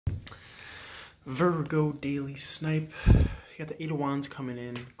Virgo daily snipe. You got the Eight of Wands coming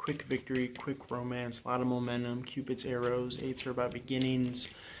in. Quick victory, quick romance, a lot of momentum. Cupid's arrows. Eights are about beginnings.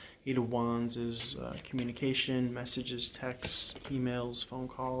 Eight of Wands is communication, messages, texts, emails, phone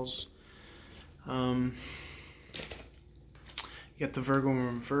calls. You got the Virgo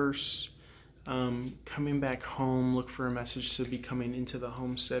in reverse. Coming back home, look for a message to be coming into the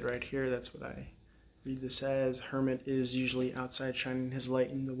homestead right here. That's what I read this as. Hermit is usually outside shining his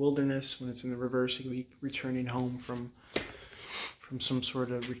light in the wilderness. When it's in the reverse, he could be returning home from some sort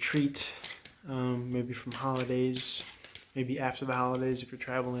of retreat, maybe from holidays, maybe after the holidays. If you're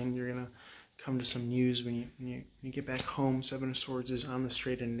traveling, you're gonna come to some news when you get back home. Seven of Swords is on the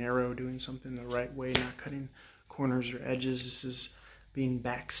straight and narrow, doing something the right way, not cutting corners or edges. This is being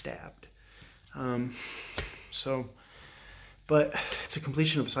backstabbed. But it's a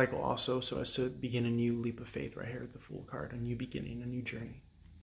completion of a cycle also, so as to begin a new leap of faith right here with the Fool card, a new beginning, a new journey.